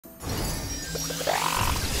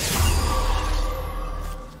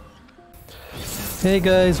Hey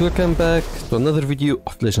guys, welcome back to another video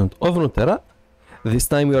of Legends of Runeterra. This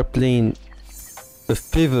time we are playing a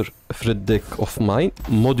favorite deck of mine,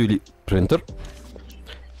 Maduli Printer.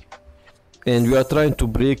 And we are trying to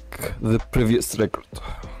break the previous record.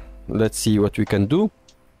 Let's see what we can do.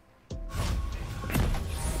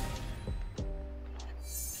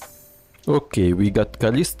 Okay, we got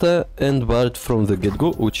Kalista and Bard from the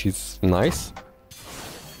get-go, which is nice.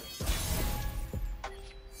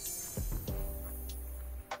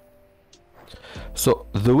 So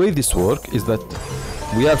the way this works is that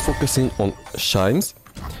we are focusing on chimes.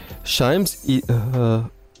 Chimes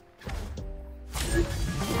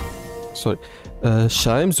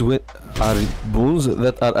are boons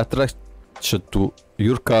that are attached to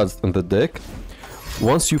your cards in the deck.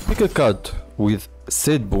 Once you pick a card with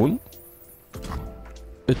said boon,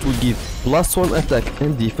 it will give +1 attack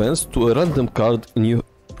and defense to a random card in your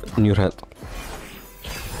hand.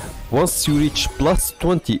 Once you reach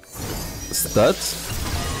 +20 stats,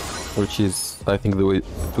 which is, I think, the way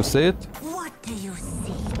to say it. What do you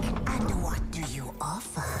seek and what do you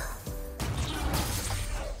offer?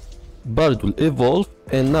 Bard will evolve,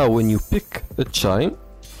 and now when you pick a chime,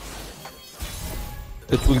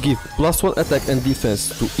 it will give +1 attack and defense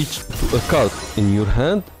to a card in your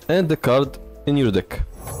hand and a card in your deck.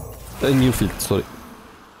 In your field, sorry.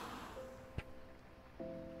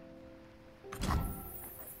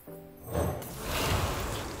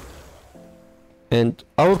 And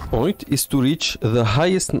our point is to reach the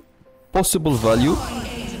highest possible value.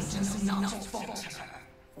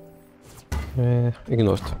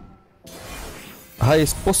 Ignore it.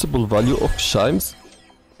 Highest possible value of chimes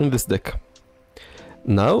in this deck.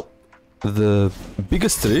 Now, the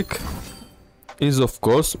biggest trick is of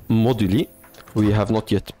course Maduli. We have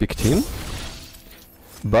not yet picked him,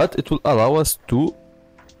 but it will allow us to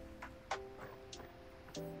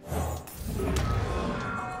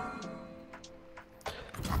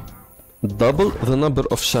double the number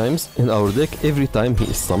of chimes in our deck every time he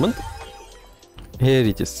is summoned. Here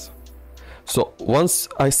it is. So once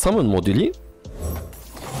I summon Maduli,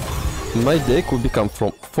 my deck will become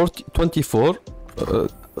from 24,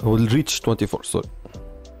 will reach 24, sorry.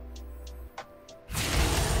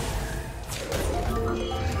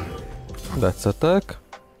 That's attack.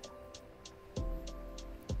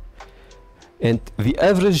 And the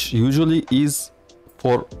average usually is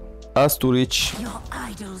for us to reach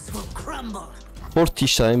 40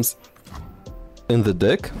 chimes in the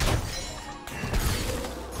deck.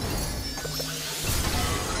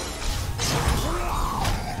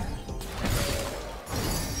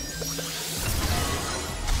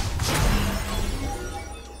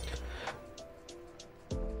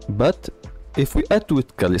 But if we add to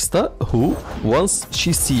it Kalista, who, once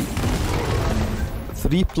she sees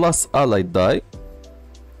 3+ allied die,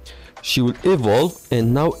 she will evolve,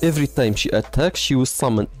 and now every time she attacks, she will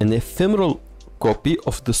summon an ephemeral copy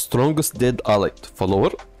of the strongest dead allied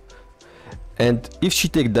follower. And if she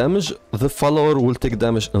takes damage, the follower will take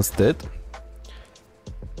damage instead.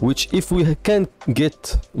 Which, if we can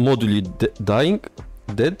get Maduli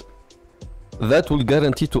dead, that will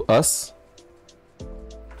guarantee to us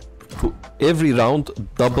to every round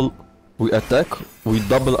double we attack, we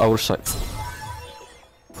double our chimes.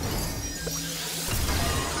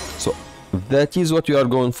 So that is what we are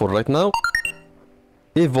going for right now.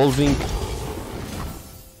 Evolving,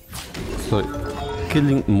 sorry,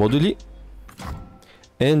 killing Maduli,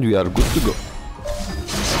 and we are good to go.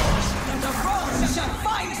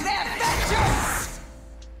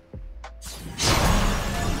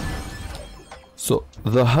 So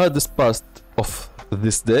the hardest part of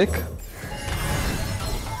this deck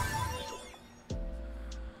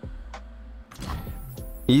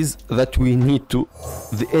is that we need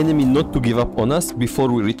the enemy not to give up on us before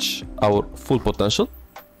we reach our full potential.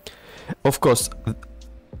 Of course,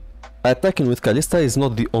 attacking with Kalista is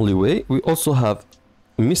not the only way. We also have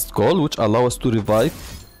Mist Call, which allows us to revive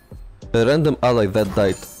a random ally that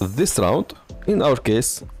died this round. In our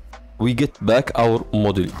case, we get back our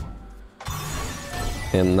Maduli.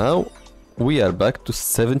 And now we are back to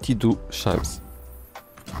 72 chimes.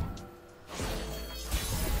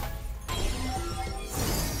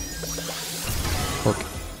 Okay.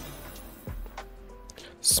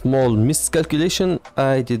 Small miscalculation.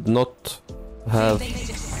 I did not have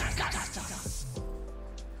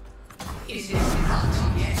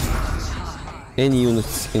any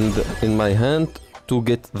units in my hand to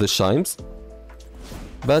get the chimes,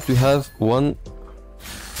 but we have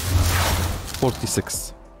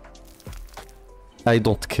 146. I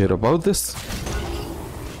don't care about this.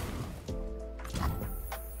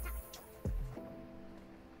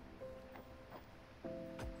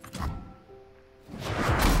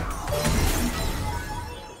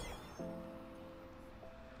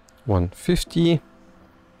 150.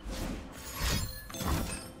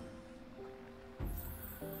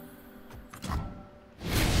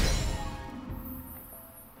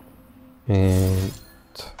 And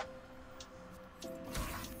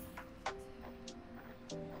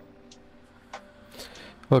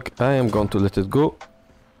okay, I am going to let it go.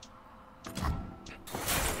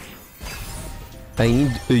 I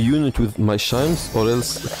need a unit with my chimes or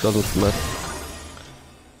else it doesn't matter.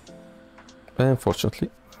 Unfortunately.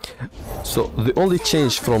 So the only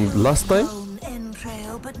change from last time.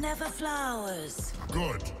 Entrail, but never flowers.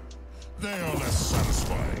 Good. They are less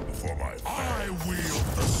satisfying for my I wield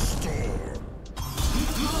the storm.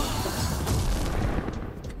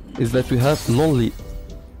 Is that we have lonely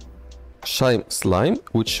chime slime,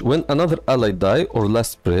 which when another ally die or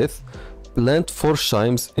last breath, plant 4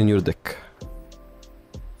 chimes in your deck.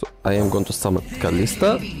 So I am going to summon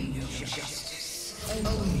Callista.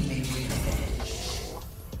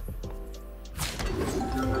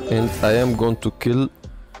 And I am going to kill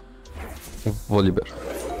Volibear.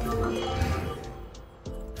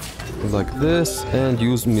 Like this, and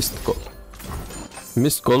use Mist Call.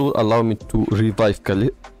 Mist Call will allow me to revive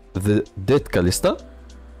the dead Callista.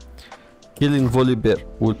 Killing Volibear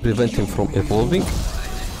will prevent him from evolving.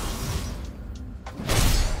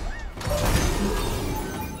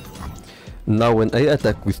 Now when I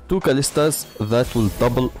attack with 2 Callistas, that will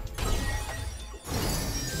double.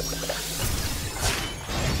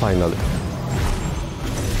 Finally.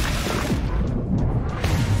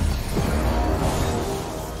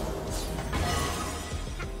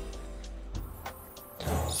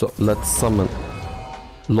 So let's summon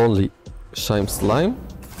Lonely Chime Slime.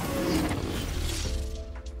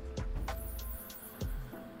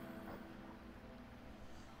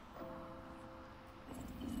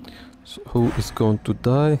 So who is going to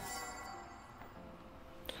die?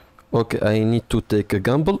 Okay, I need to take a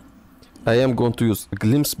gamble. I am going to use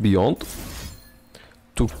Glimpse Beyond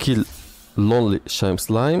to kill Lonely Chime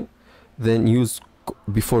Slime. Then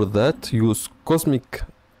before that use Cosmic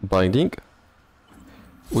Binding,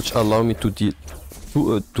 which allow me to deal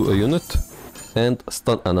to a unit and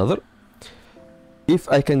stun another. If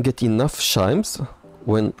I can get enough chimes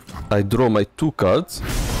when I draw my 2 cards,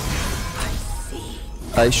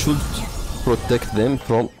 I should protect them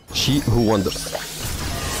from She Who Wanders,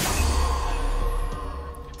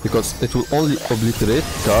 because it will only obliterate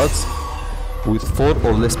cards with 4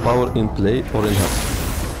 or less power in play or in hand.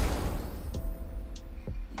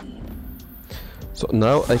 So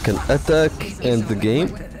now I can attack, end the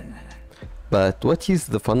game. But what is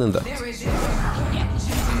the fun in that?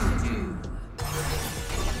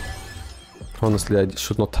 Honestly, I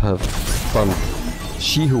should not have spun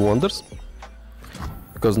She Who Wanders,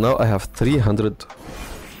 because now I have 300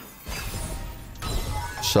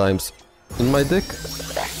 chimes in my deck.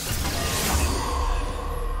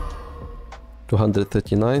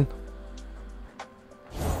 239.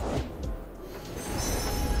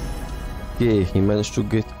 Okay, he managed to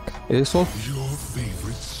get Asol. Your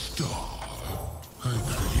favorite star. I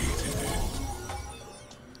created it.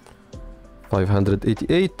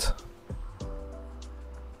 588.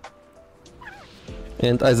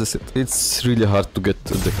 And as I said, it's really hard to get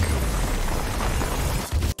a deck.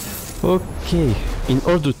 Okay, in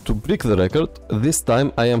order to break the record, this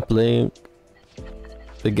time I am playing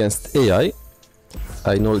against AI.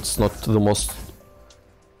 I know it's not the most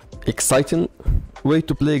exciting way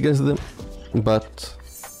to play against them, but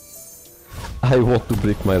I want to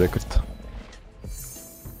break my record.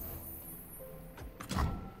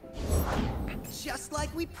 Just like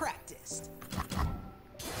we practiced.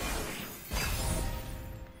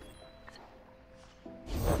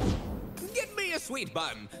 Give me a sweet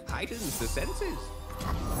bun. Heightens the senses.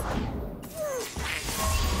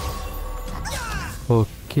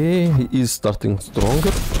 Okay, he is starting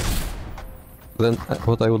stronger than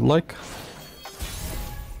what I would like.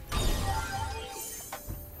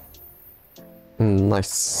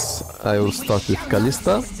 Nice. I will start with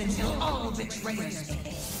Callista.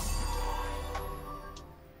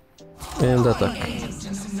 And attack.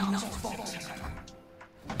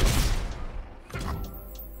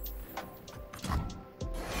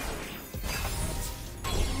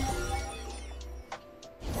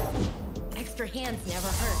 Extra hands never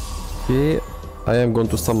hurt. Okay, I am going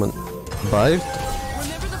to summon Bite.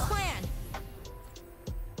 Remember the plan.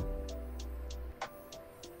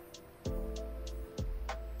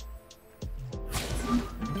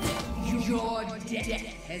 Your death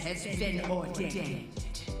has been ordained.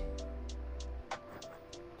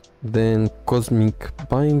 Then Cosmic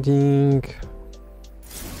Binding.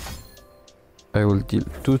 I will deal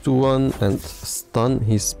 2 to 1 and stun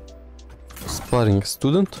his Sparring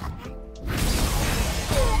student.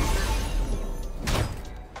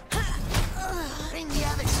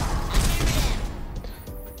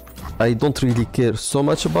 I don't really care so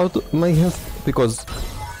much about my health because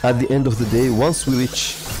at the end of the day, once we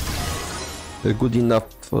reach a good enough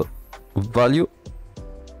value,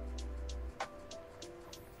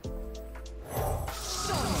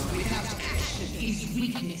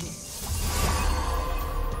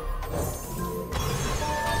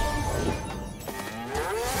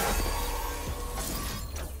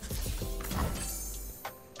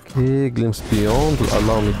 okay, Glimpse Beyond will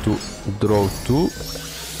allow me to draw 2.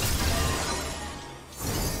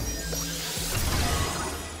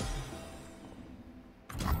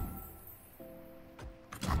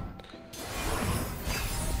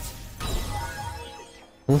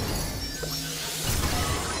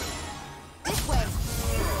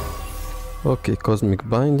 Okay, Cosmic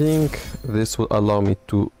Binding. This will allow me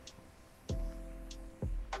to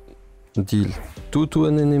deal 2 to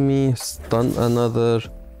an enemy, stun another,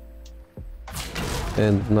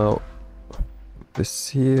 and now this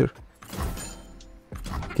here.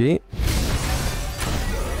 Okay.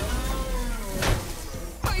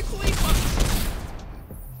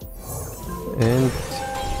 And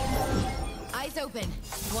eyes open.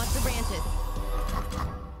 Watch the branches.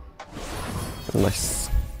 nice.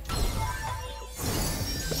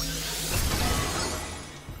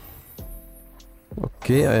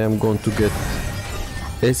 Okay, I am going to get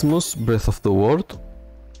Esmus, Breath of the World.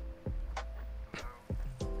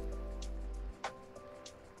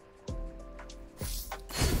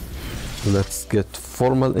 Let's get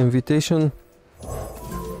Formal Invitation.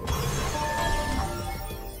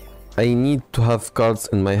 I need to have cards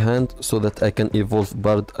in my hand so that I can evolve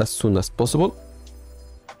Bard as soon as possible.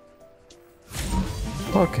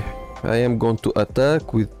 Okay, I am going to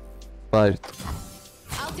attack with Bard.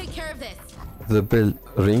 I'll take care of this. The Bell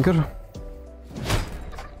Ringer.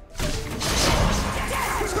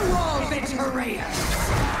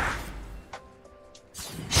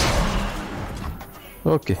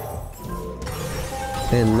 Okay.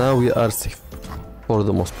 And now we are safe for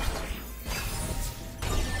the most part.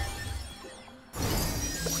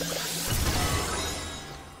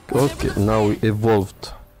 Okay, now we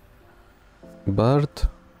evolved Bard.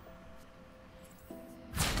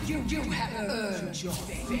 You have earned your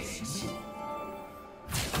fate.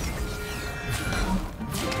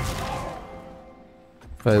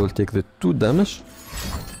 I will take the 2 damage.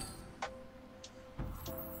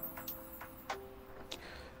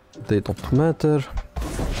 They don't matter.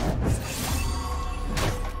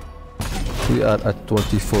 We are at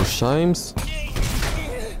 24 chimes.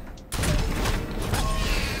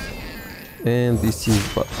 And this is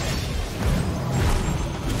bad.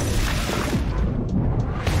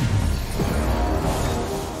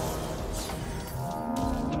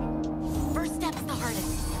 First step's the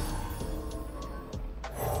hardest.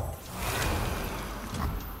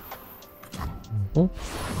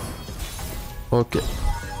 Okay.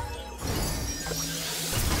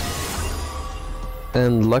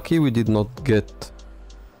 And lucky we did not get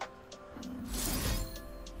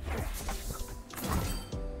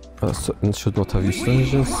so it should not have used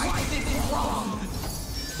dungeons.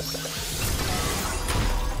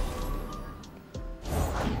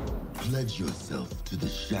 Pledge yourself to the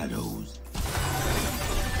shadows.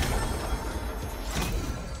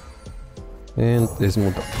 And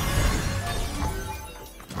Esmuda.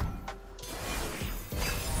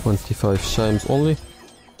 25 chimes only.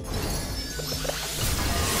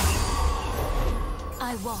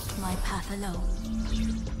 I walk my path alone.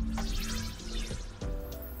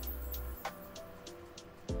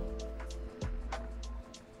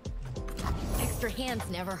 Extra hands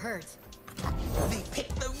never hurt. They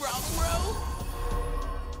picked the wrong row.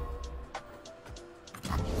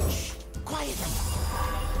 Shh, quietly.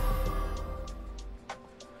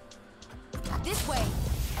 This way.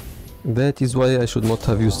 That is why I should not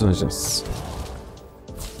have used dungeons.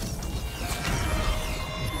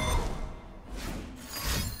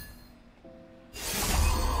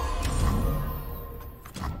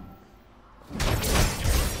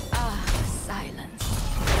 Silence.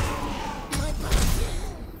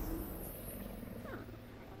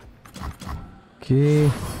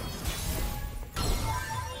 Okay.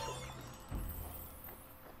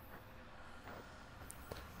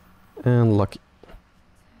 And lucky.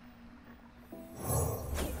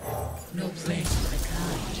 No place for the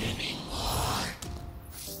kind anymore.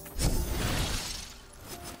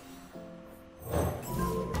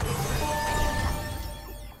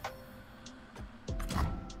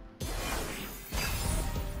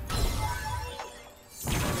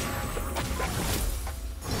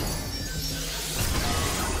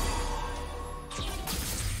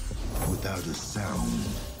 the sound.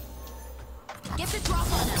 Get the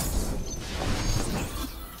drop on him.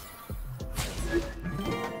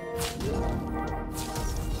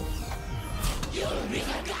 You'll be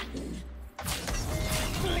forgotten.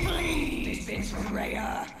 This is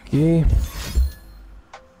rare. Okay.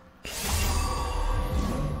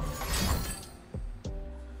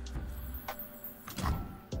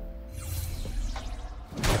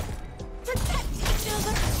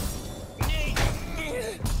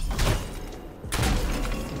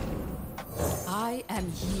 I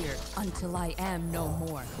am here until I am no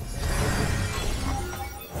more.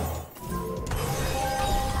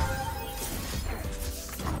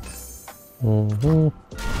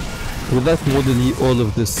 Without Maduli, all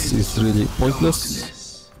of this is really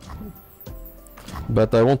pointless.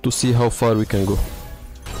 But I want to see how far we can go.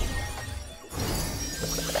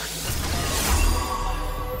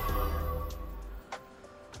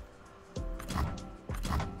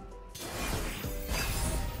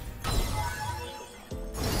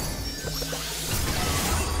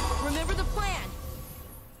 Remember the plan.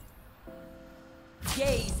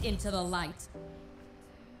 Gaze into the light.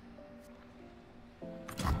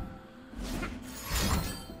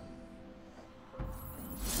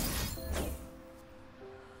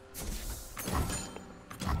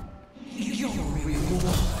 Your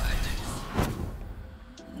reward.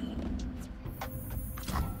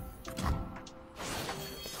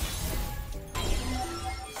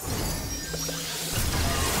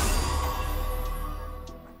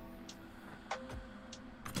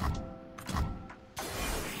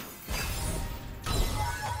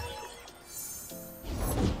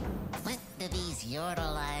 What do these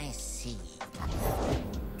yordle eyes see?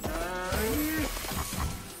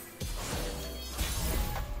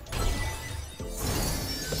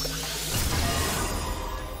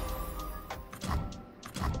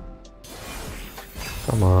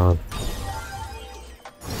 Come on.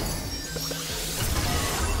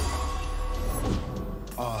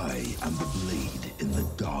 I am the blade in the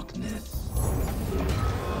darkness.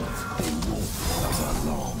 They won't suffer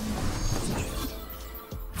long.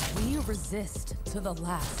 We resist to the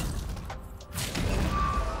last.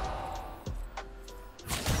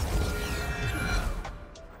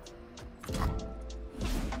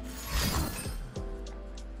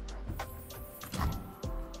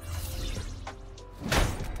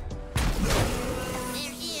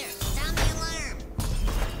 They're here! Sound the alarm!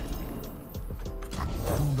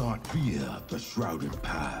 Do not fear the shrouded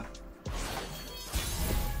path.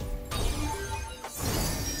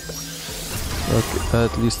 Okay,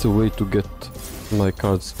 at least a way to get my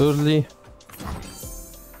cards early.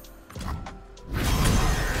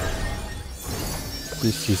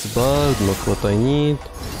 This is bad, not what I need.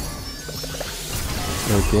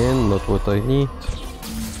 Again, not what I need.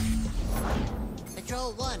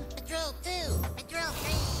 Patrol 1, Patrol 2, Patrol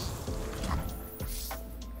 3!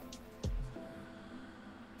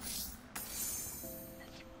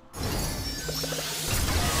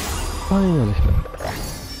 Finally.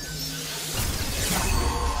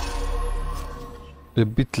 A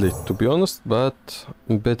bit late to be honest, but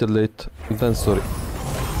better late than sorry.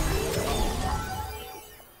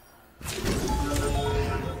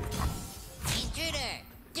 Intruder!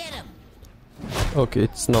 Get him! Okay,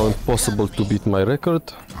 it's now impossible to beat my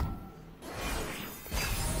record.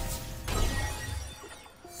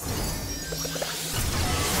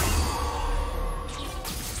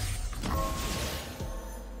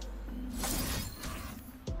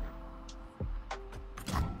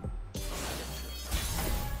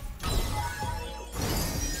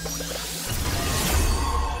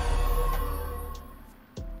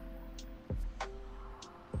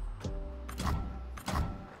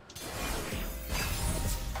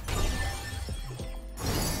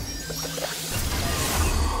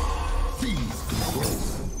 Seize control.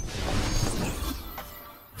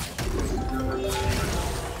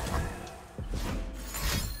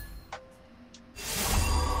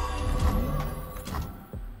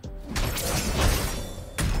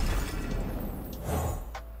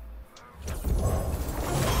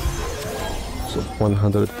 So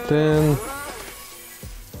 110.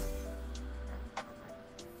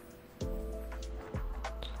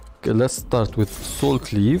 Okay, let's start with Soul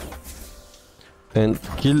Cleave and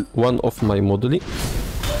kill one of my Maduli.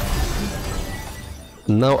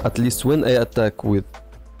 Now at least when I attack with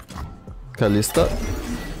Callista,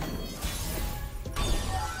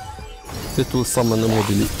 it will summon a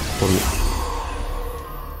Maduli for me.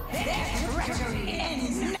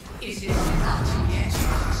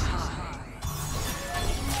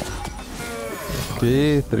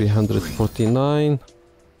 Okay, 349.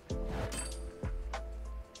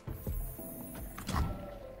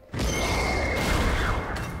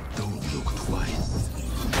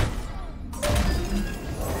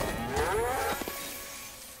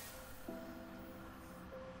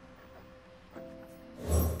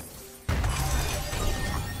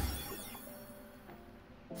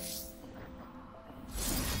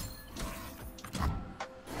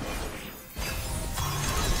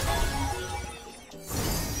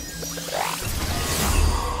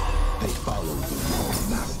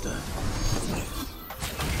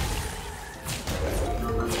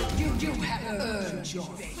 Choose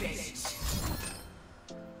your fate.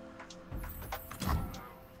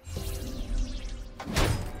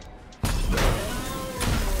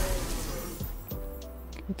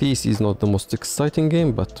 This is not the most exciting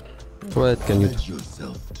game, but what can you do? Pledge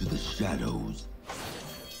yourself to the shadows.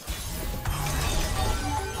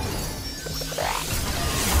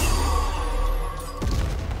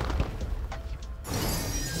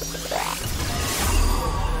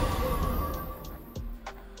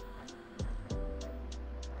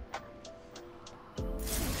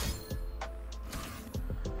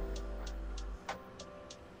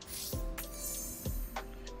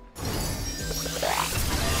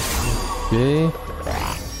 Okay.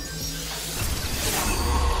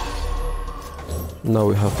 Now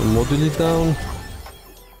we have Maduli down.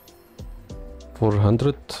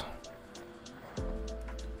 400.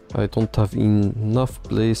 I don't have enough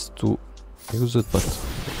place to use it, but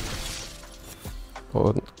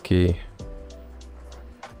okay.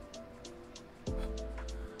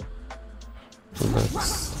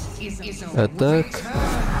 Let's attack.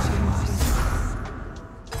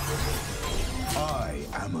 I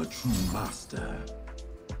am a true master.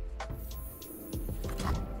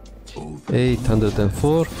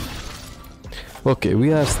 804. Okay,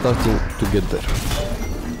 we are starting to get there.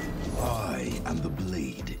 I am the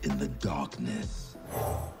blade in the darkness.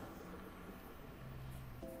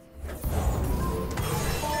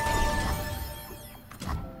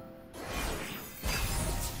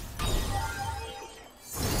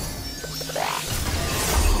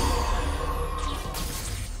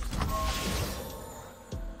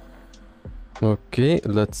 Okay,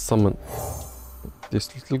 let's summon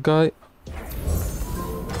this little guy.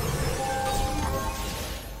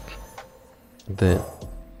 Then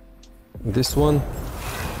this one.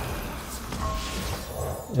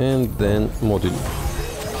 And then Maduli.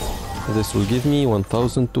 This will give me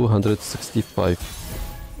 1265.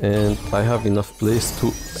 And I have enough place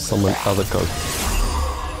to summon other cards.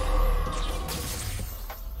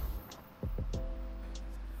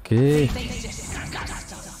 Okay.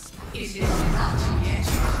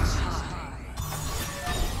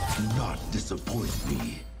 Do not disappoint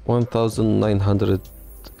me.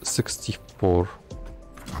 1964.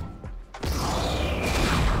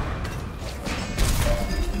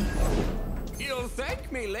 You'll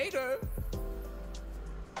thank me later.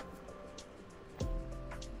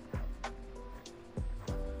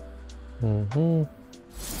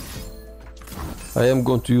 I am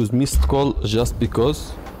going to use Mist Call just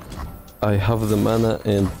because I have the mana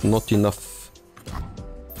and not enough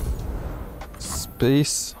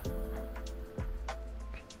space.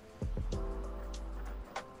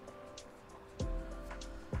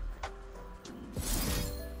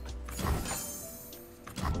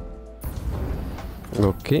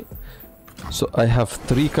 Okay, so I have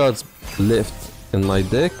 3 cards left in my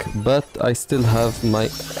deck, but I still have my...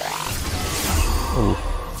 Oh.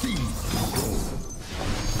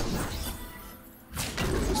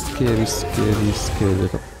 Scary, scary, scary.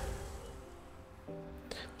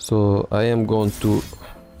 So I am going to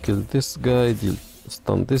kill this guy,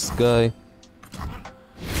 stun this guy.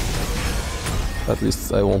 At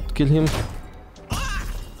least I won't kill him.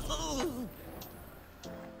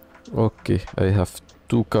 Okay, I have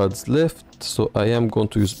 2 cards left, so I am going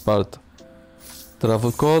to use Bard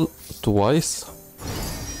Travel Call twice.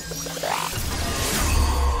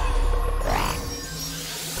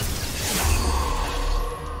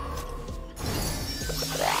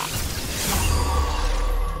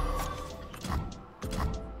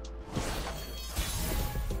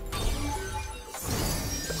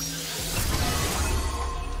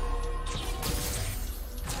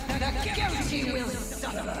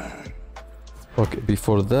 Okay,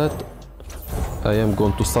 before that, I am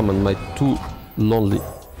going to summon my 2 lonely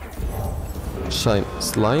shine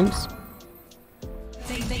slimes.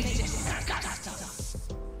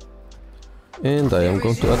 And I am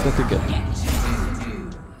going to attack again.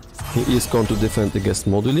 He is going to defend against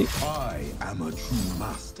Maduli. I am a true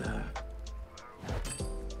master.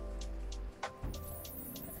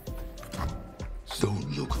 Don't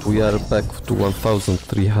look. We are back to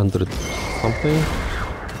 1300 something.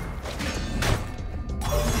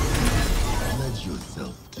 Pledge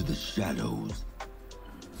yourself to the shadows.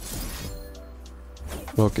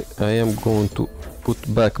 Okay, I am going to put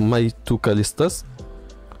back my 2 Callistas,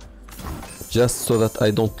 just so that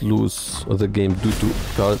I don't lose the game due to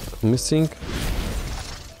card missing.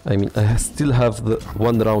 I mean, I still have the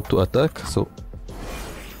 1 round to attack, so...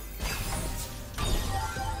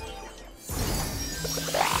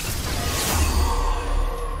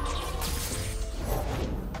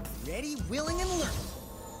 Ready, willing, and learning.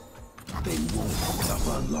 They won't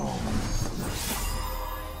suffer long.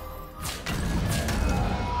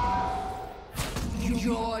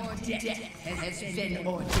 death has been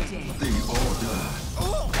ordained. The order.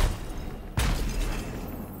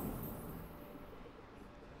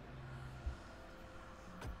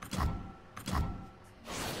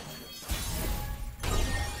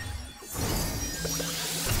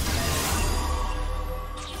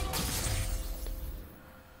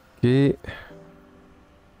 Okay.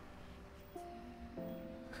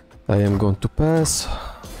 I am going to pass.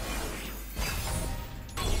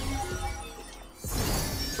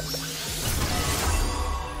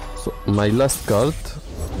 So my last card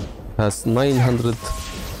has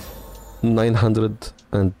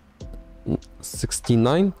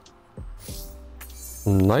 969.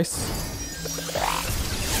 Nice.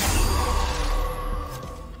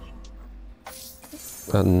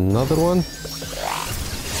 Another one.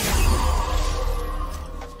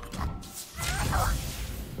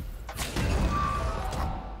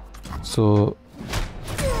 So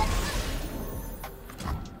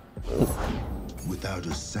Without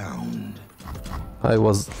a sound. I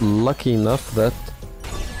was lucky enough that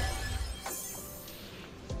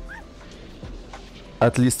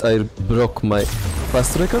at least I broke my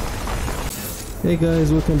fast record. Hey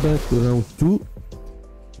guys, welcome back to round 2.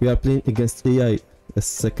 We are playing against AI a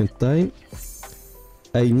second time.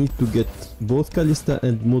 I need to get both Kalista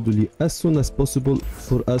and Maduli as soon as possible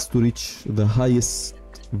for us to reach the highest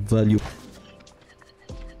value.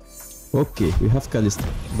 Okay, we have Kalista.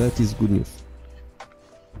 That is good news.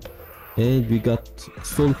 And we got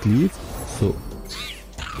Soul Cleave, so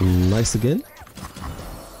nice again.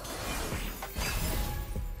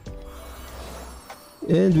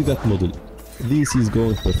 And we got Maduli. This is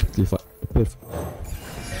going perfectly fine. Perfect.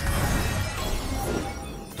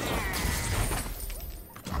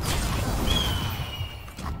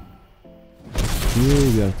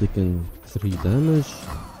 Here we are taking 3 damage.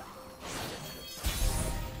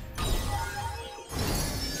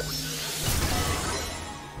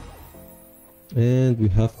 And we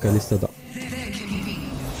have Kalista down. There can be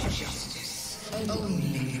no justice,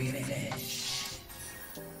 only revenge.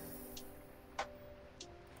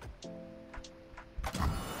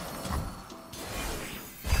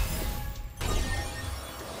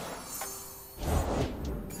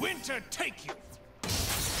 Winter, take you!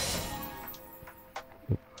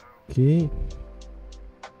 Okay.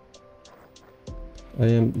 I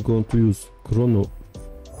am going to use Chronicle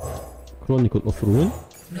of Ruin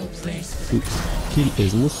No place to kill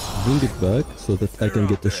Esmus, bring it back so that I can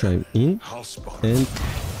get a shine in and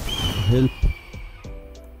help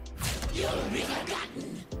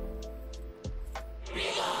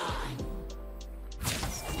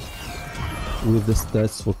with the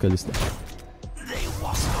stats for Kalista.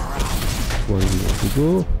 One more to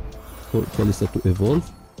go for Kalista to evolve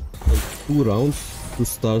and 2 rounds to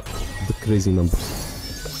start the crazy numbers.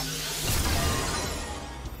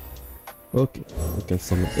 Okay, we can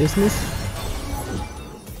summon Esmus.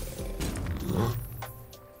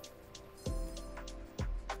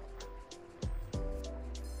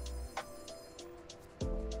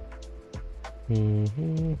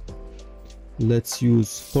 Let's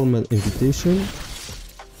use formal invitation.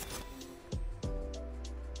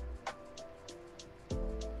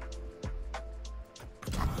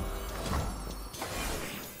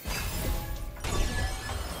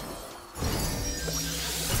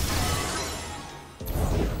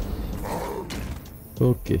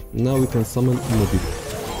 Okay, now we can summon Maduli.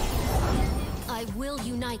 I will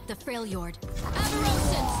unite the Freljord.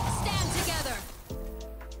 Aberrations, stand together!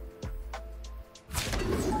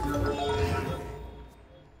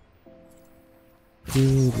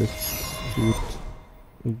 Okay, let's do it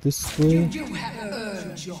this way. You have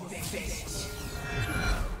earned your fate.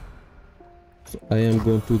 So I am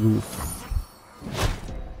going to do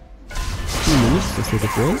 2 minutes instead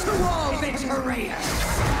of 1. To all betrayers!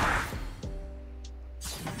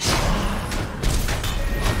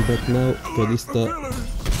 But now Kalista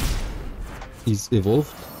is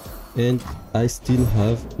evolved and I still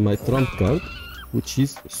have my trump card, which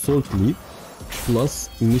is Soul Cleave plus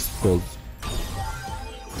Mist Calls.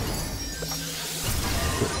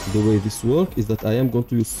 So the way this works is that I am going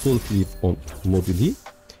to use Soul Cleave on Maduli,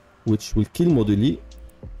 which will kill Maduli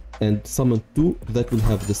and summon 2 that will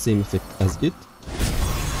have the same effect as it.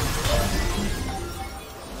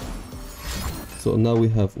 So now we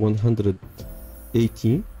have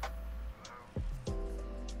 118.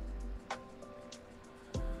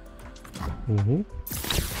 Okay,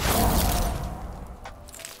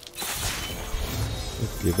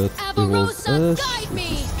 that evolves Ash,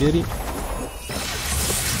 which is scary.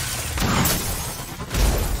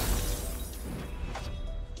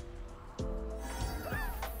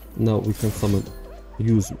 Now we can summon,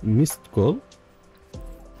 use Mist Call.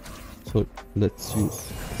 So let's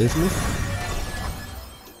use Business.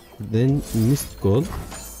 Then Mist Call,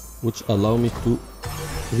 which allow me to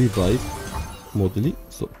revive Maduli.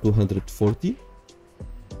 So 240.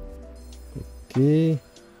 Okay.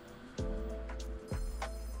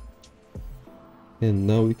 And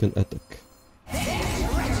now we can attack.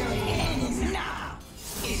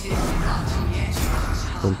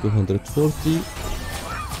 From 240,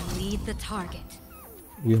 Lead the target.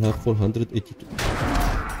 we have 482.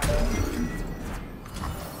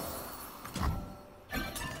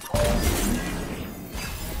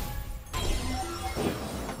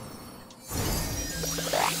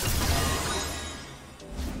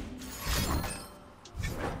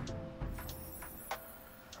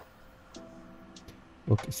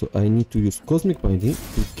 Okay, so I need to use Cosmic Binding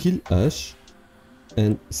to kill Ash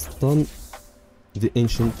and stun the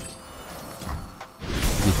ancient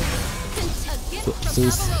beast. So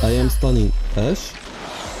since I am stunning Ash,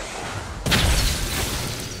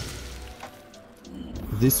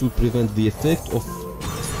 this will prevent the effect of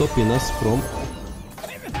stopping us from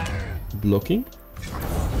blocking.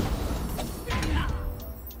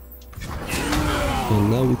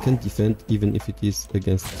 And now we can defend even if it is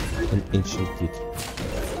against an ancient kid.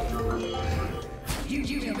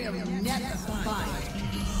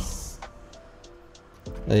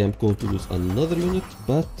 I am going to lose another unit,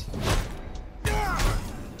 but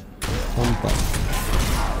I'm back.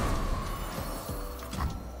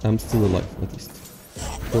 I'm still alive, at least.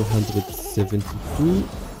 472.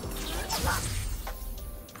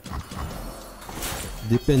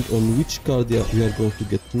 Depend on which card we are going to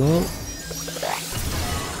get now.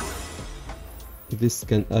 This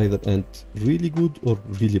can either end really good or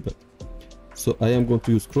really bad. So I am going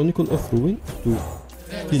to use Chronicle of Ruin to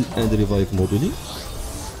kill and revive Maduli,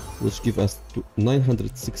 which give us to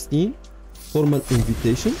 916. Formal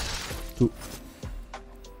Invitation to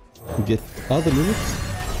get other units.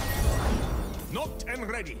 Not and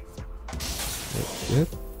ready. Okay.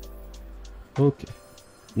 Okay.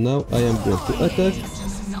 Now I am going to attack.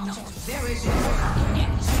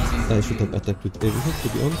 I should have attacked with everything, to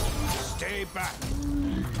be honest. Stay back.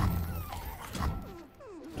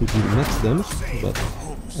 To do max damage, but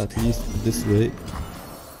at least this way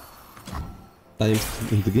I am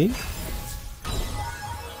still in the game.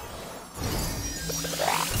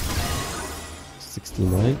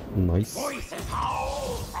 69, nice.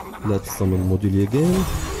 Let's summon Maduli again.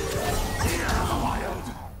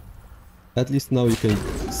 At least now you can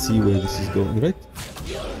see where this is going, right?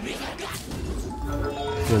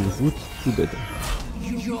 From good to better.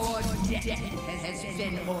 Your death has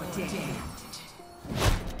been ordained.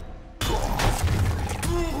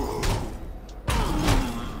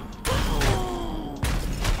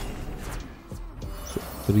 So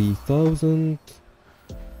 3000.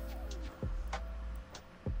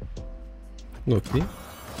 Okay.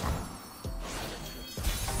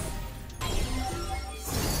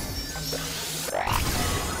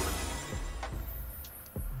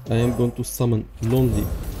 I am going to summon Lonely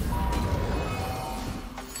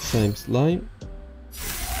Shime Slime.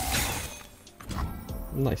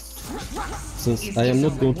 Nice. Since I am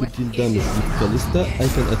not going to deal damage with Callista, I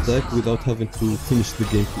can attack without having to finish the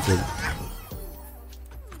game too early.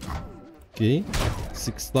 Okay,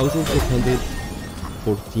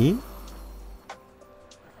 6814.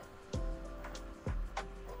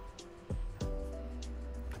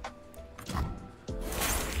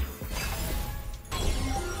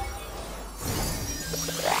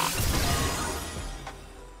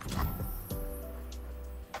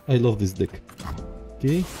 I love this deck.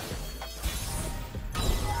 Okay.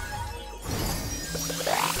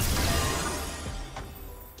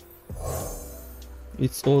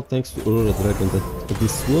 It's all thanks to Aurora Dragon that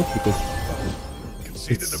this worked because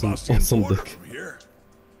it's an awesome deck.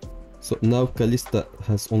 So now Callista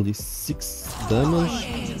has only 6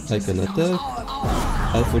 damage. I can attack.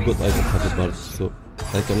 I forgot I don't have a bard, so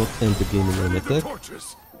I cannot end the game in an attack.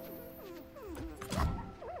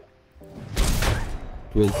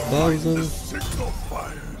 12,000. Signal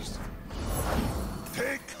fires.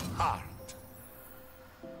 Take heart.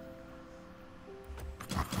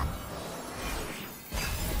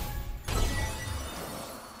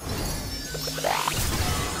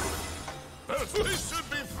 We should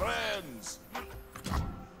be friends.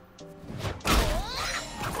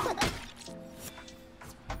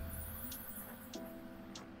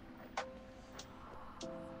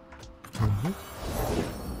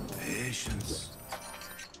 Patience.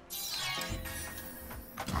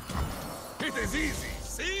 It is easy,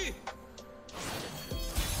 see?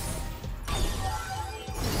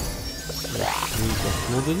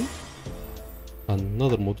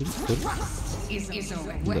 another module. Sorry.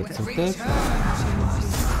 Let's attack.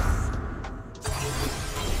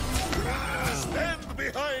 Stand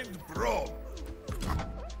behind Brom.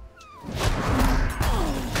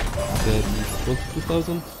 That is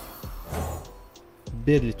 22,000.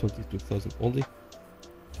 Barely 22,000 only.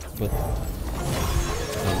 But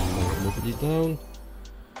module down.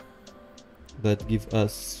 That gives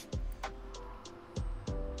us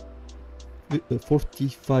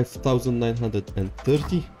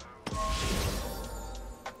 45,930.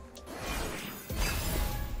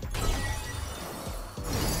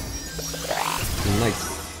 Nice.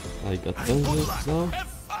 I got dungeons now.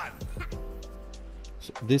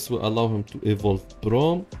 So this will allow him to evolve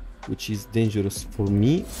Braum, which is dangerous for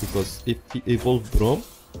me because if he evolves Braum,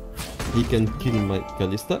 he can kill my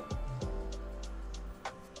Kalista.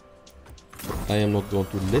 I am not going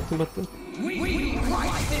to let him attack,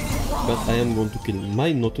 but I am going to kill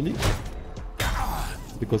my Natuli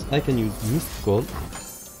because I can use Mist Call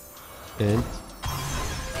and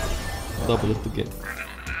double it again.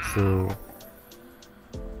 So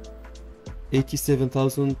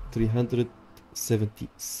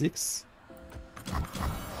 87,376.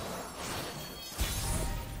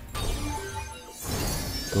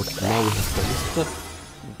 Okay, now we have Kalista.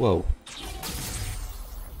 Wow.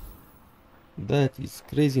 That is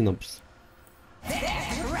crazy numbers.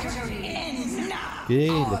 Okay,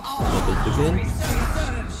 let's double it again.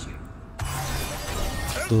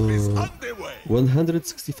 So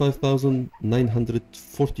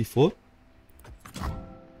 165,944.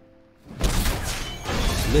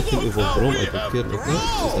 Let him evolve Rome, I don't care, okay?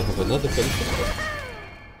 Since I have another Kalista.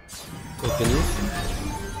 I can use.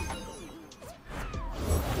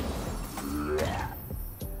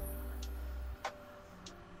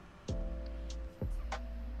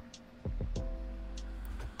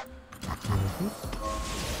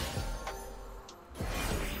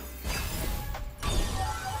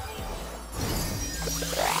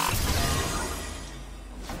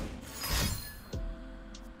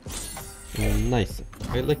 Nice.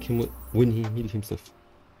 I like him when he heals himself.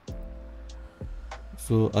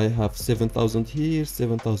 So I have 7,000 here,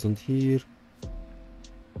 7,000 here.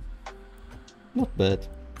 Not bad.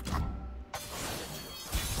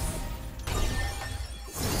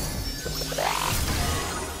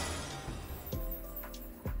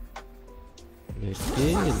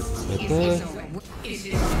 Okay, let's attack.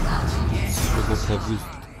 We must have used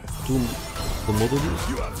the modules.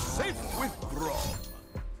 You are safe with Brom.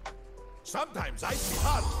 Sometimes icy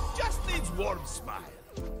heart just needs warm smile.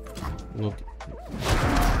 Okay.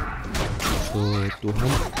 So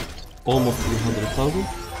 200, almost 300,000.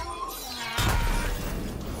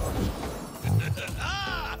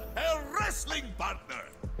 A wrestling partner.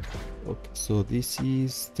 Okay, so this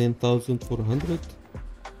is 10,400.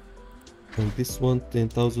 And this one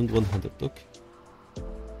 10,100. Okay.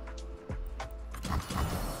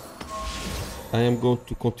 I am going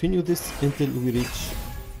to continue this until we reach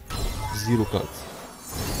 0 cards.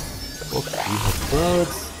 Okay, we have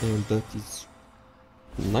cards, and that is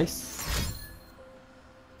nice.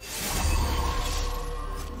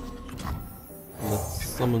 Let's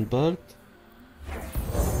summon Bard.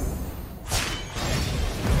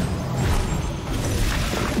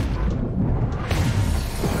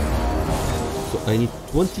 So I need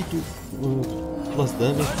 22 plus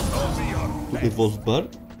damage to evolve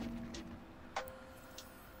Bard.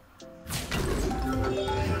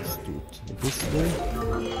 This way.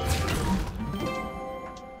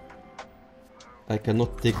 I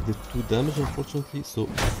cannot take the 2 damage unfortunately, so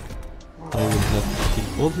I will have to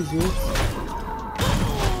kill all his units.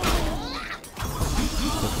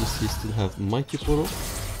 At least he still have Mighty Poro.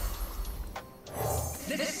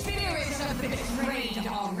 The spirits of the betrayed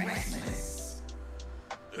are restless.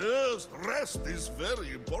 Yes, rest is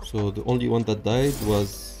very important. So the only one that died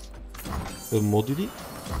was a Moduli. So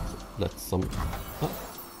let's summon.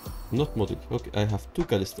 Not Moduli. Okay, I have 2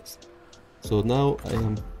 Kalistas. So now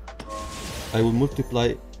I will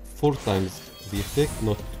multiply 4 times the effect,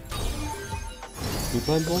 not 2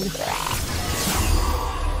 times only.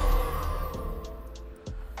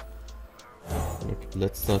 Okay,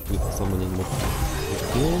 let's start with summoning Moduli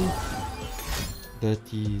again.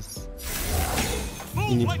 That is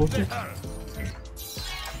unimportant.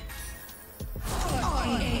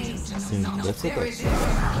 And that's it.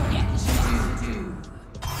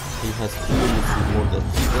 He has 2 units with more than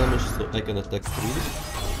 3 damage, so I can attack 3.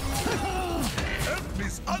 Help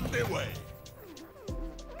is underway.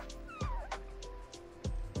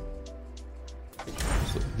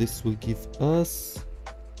 So this will give us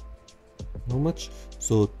how much?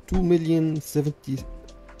 So 2,070,000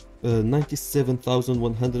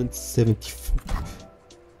 97,174.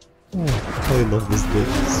 Oh, I love this build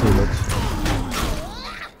so much.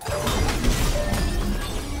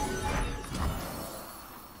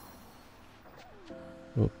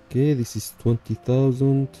 Okay, this is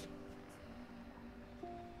 20,000.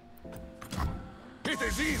 It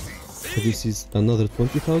is easy. This is another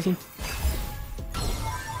 20,000.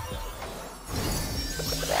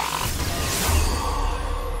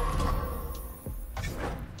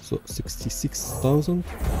 So 66,000.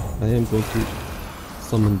 I am going to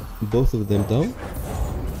summon both of them down.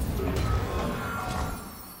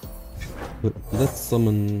 But let's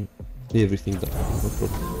summon everything down, no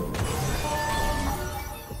problem.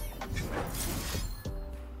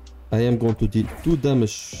 I am going to deal 2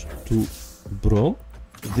 damage to Braum.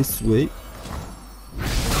 This way,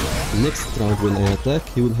 next round when I attack,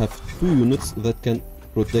 he will have 2 units that can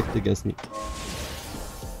protect against me.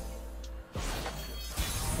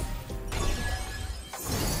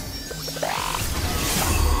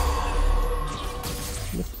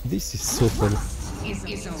 This is so funny.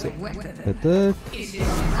 So, attack.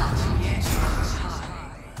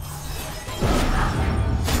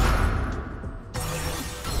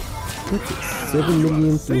 Okay,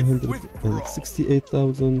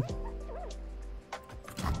 7,268,000.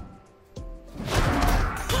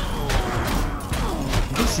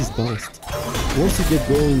 This is balanced. Once you get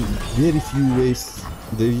going, very few ways.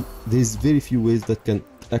 There's very few ways that can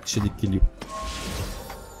actually kill you.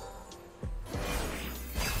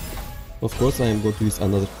 Of course, I am going to use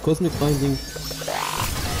another cosmic binding.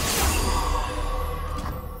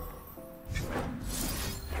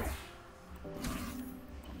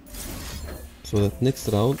 So that next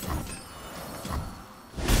round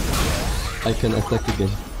I can attack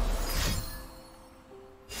again.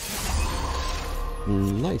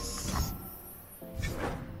 Nice.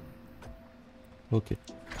 Okay,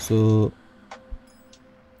 so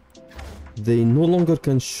they no longer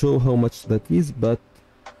can show how much that is, but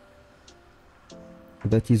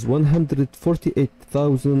that is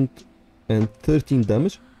 148,013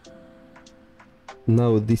 damage.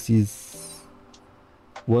 Now this is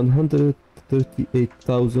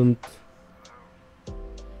 138,000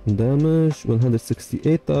 damage,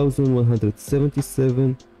 168,000,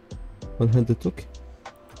 177, 100. Okay,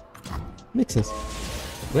 makes sense,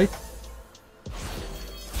 right?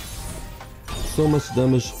 So much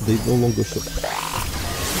damage they no longer show.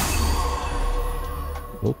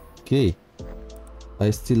 Okay,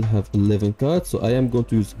 I still have 11 cards, so I am going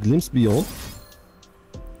to use Glimpse Beyond,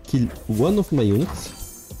 kill one of my units.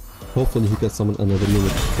 Hopefully he can summon another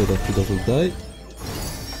unit so that he doesn't die.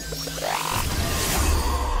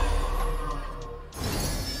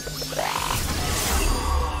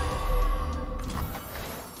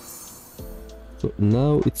 So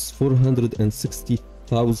now it's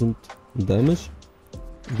 460,000 damage.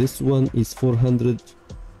 This one is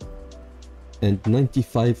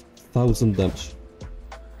 495,000 damage.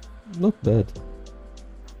 Not bad.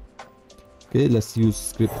 Okay, let's use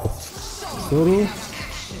Script of Sorrow.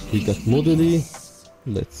 We got Maduli.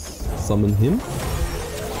 Let's summon him.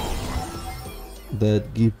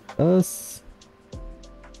 That gives us...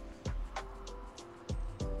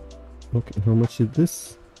 Okay, how much is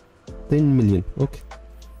this? 10 million. Okay.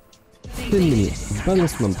 10 million.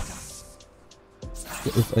 Balanced number. So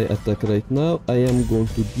if I attack right now, I am going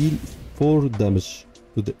to deal 4 damage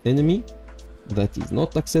to the enemy. That is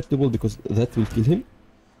not acceptable because that will kill him.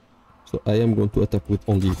 So I am going to attack with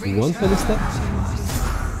only 1 Ballista,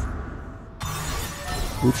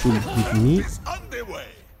 which will give me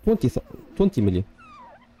 20 million.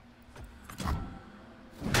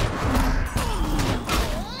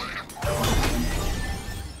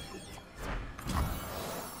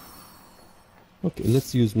 Okay,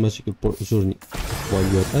 let's use Magical Journey while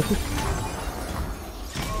we are at it.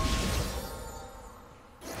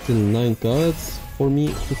 Still 9 cards for me,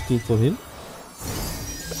 15 for him.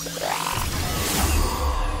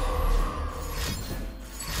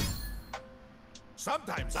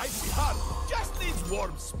 Sometimes icy hot just needs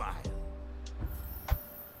warm smile.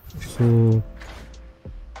 So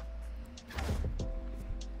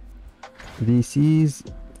this is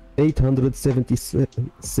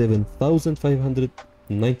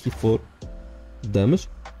 877,594 damage.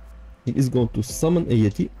 He is going to summon a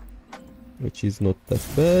Yeti, which is not that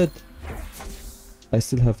bad. I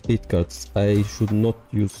still have 8 cards. I should not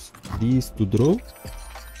use these to draw.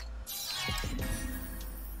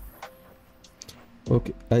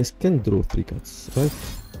 Okay, I can draw 3 cards, right?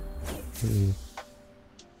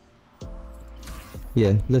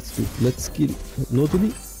 Yeah, let's do it. Let's kill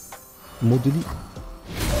Maduli.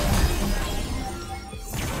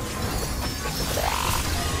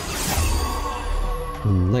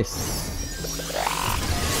 Nice.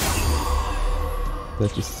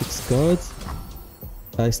 That is 6 cards.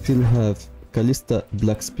 I still have Callista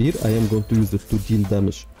Black Spear. I am going to use it to deal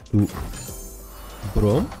damage to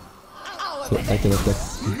Brom. So I can attack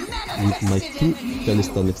with my 2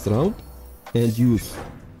 Callista next round. And use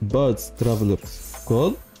Bard's Traveler's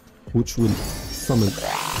Call, which will summon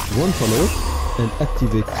 1 follower and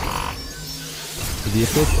activate the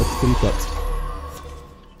effect of 3 cards.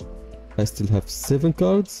 I still have 7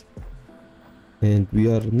 cards. And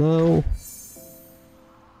we are now...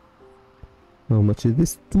 How much is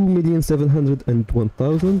this?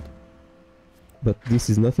 2,701,000. But this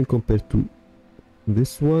is nothing compared to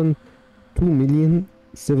this one.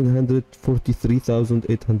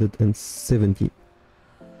 2,743,870.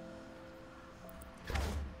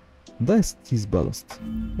 That is balanced.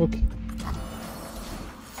 Okay.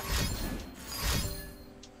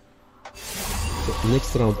 So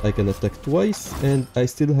next round I can attack twice, and I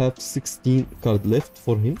still have 16 cards left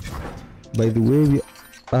for him. By the way, we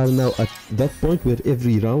are now at that point where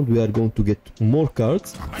every round we are going to get more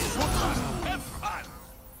cards.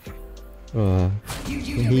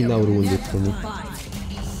 He now ruined it for me.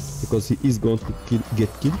 Because he is going to get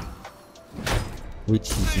killed. Which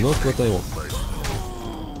is not what I want.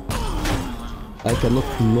 I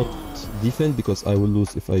cannot not defend because I will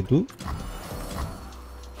lose if I do.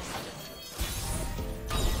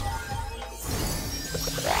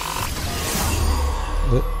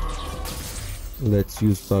 Let's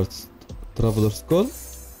use Bard's Traveler's Call.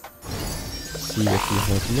 See what we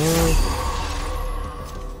have now.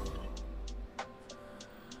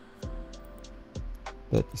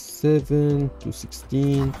 That is 7 to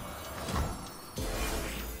 16.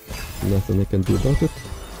 Nothing I can do about it.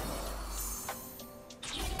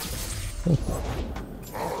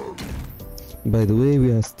 By the way,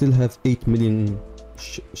 we still have 8 million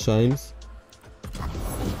chimes.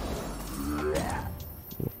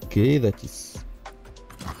 Okay, that is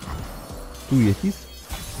 2 Yetis.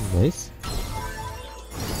 Nice.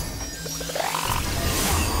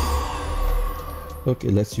 Okay,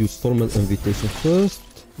 let's use formal invitation first.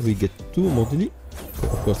 We get 2 Maduli. So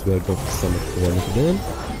of course we are going to summon one of them.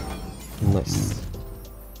 Nice.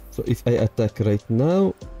 So if I attack right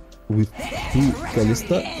now with 2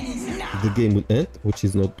 Callista, the game will end, which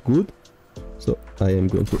is not good. So I am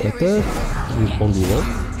going to attack with only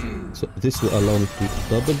 1. So this will allow me to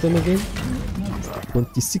double them again.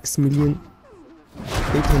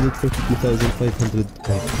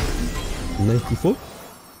 26,832,594.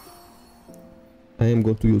 I am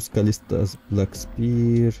going to use Callista's Black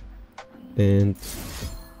Spear and...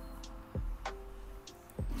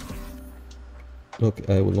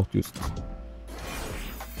 Okay, I will not use it.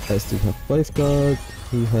 I still have 5 cards,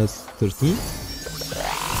 he has 13.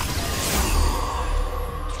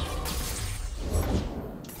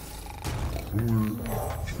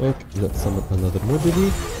 Okay, let's summon another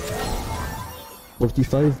Maduli.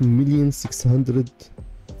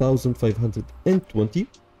 45,600,520.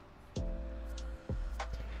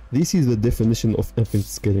 This is the definition of infinite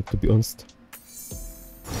scaling, to be honest.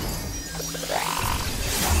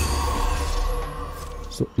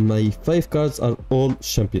 So my 5 cards are all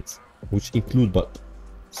champions, which include Bard.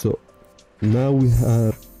 So now we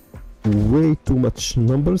have way too much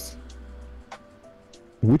numbers.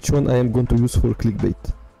 Which one I am going to use for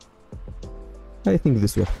clickbait? I think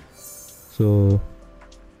this one. So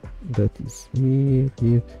that is here.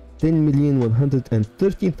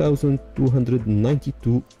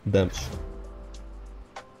 10,113,292 damage.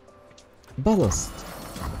 Balanced.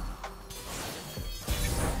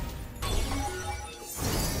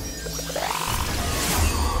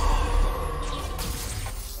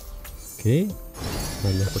 Okay,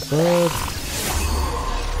 another card.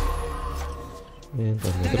 And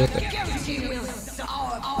another attack.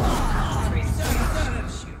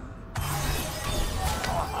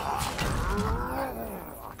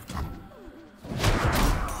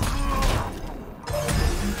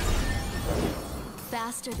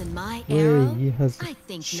 Faster than my arrow? He has I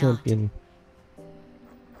think champion.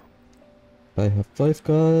 I have 5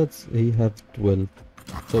 cards, he have 12.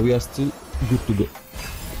 So we are still good to go.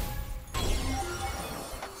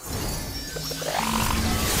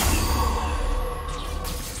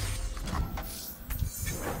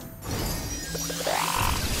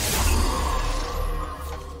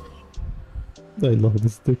 I love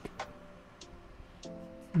this deck.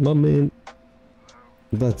 My man.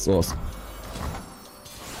 That's awesome.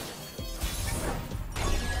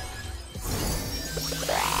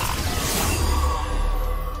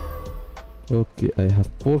 Okay, I have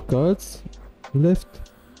 4 cards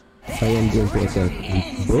left. I am going to attack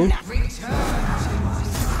with both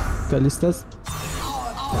Callistas.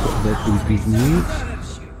 That will give me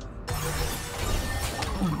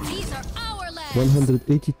These are our lands.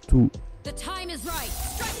 182. The time is right.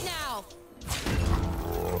 Strike now.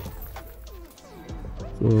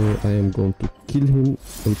 So I am going to kill him,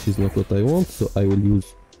 which is not what I want, so I will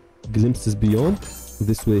use Glimpses Beyond.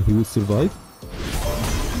 This way he will survive.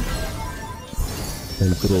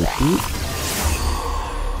 And draw 2.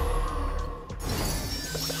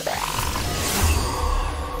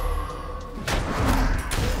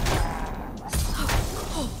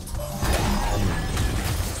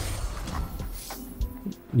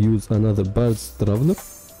 Use another Bard's Traveler.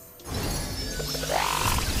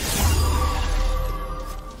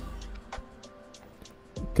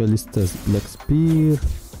 Callista's Black Spear.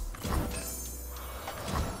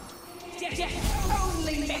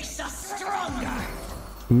 Only makes us stronger.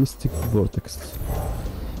 Mystic Vortex.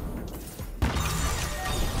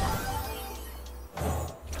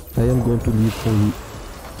 I am going to leave only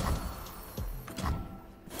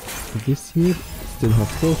this here. Still have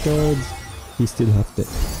 4 cards. He still have 10.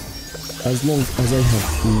 As long as I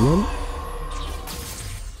have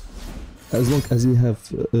 1, as long as he have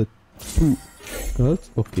 2 cards.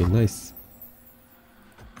 Okay, nice.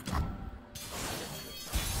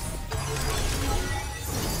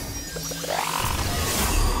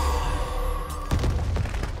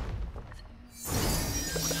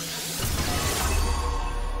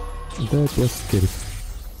 That was scary.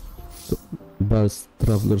 So, Bard's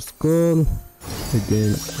Traveler's Call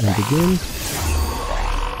again and again.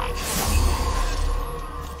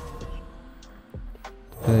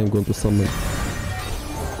 I am going to summon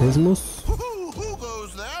Esmos. Who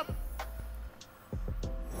goes there?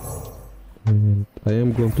 And I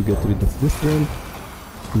am going to get rid of this one.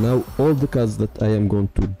 Now all the cards that I am going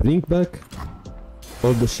to bring back,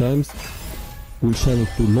 all the chimes, will channel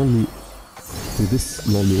to this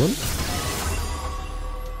lonely one.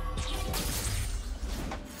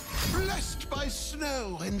 Blessed by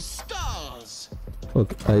snow and stars.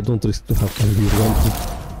 Okay, I don't risk to have only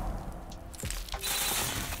one.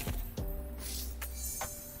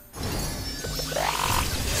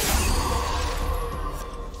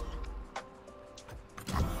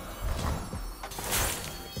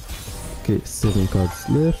 Okay, 7 cards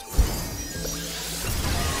left.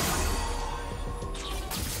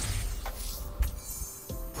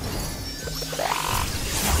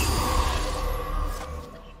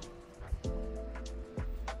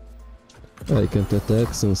 I can't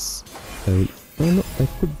attack since I... Oh no, I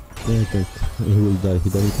could... I can't. He will die. He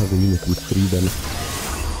doesn't have a unit with 3 damage.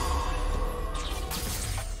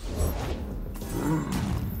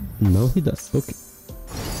 Now he does. Okay.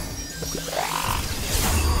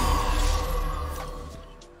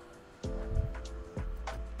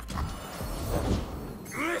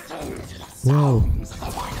 Wow.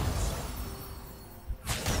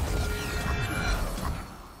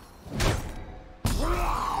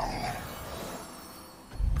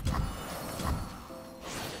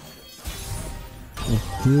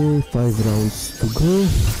 Okay, 5 rounds to go.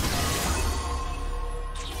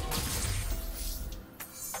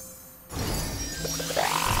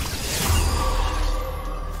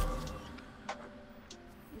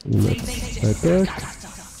 Let's attack.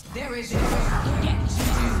 There is yet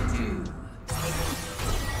to do.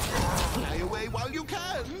 Fly away while you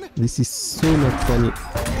can. This is so not funny.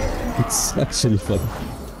 It's actually funny.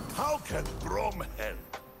 How can Brom help?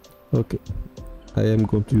 Okay. I am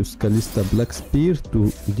going to use Callista Black Spear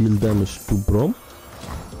to deal damage to Brom.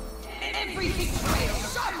 Every betrayal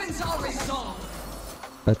sharpens our resolve.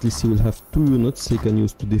 At least he will have 2 units he can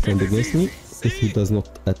use to defend against me if he does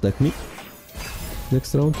not attack me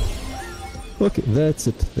next round. Okay, that's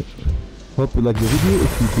it. Hope you like the video.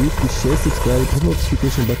 If you do, please share, subscribe, hit the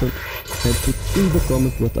notification button, and put in the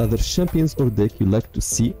comment what other champions or deck you like to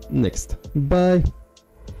see next. Bye!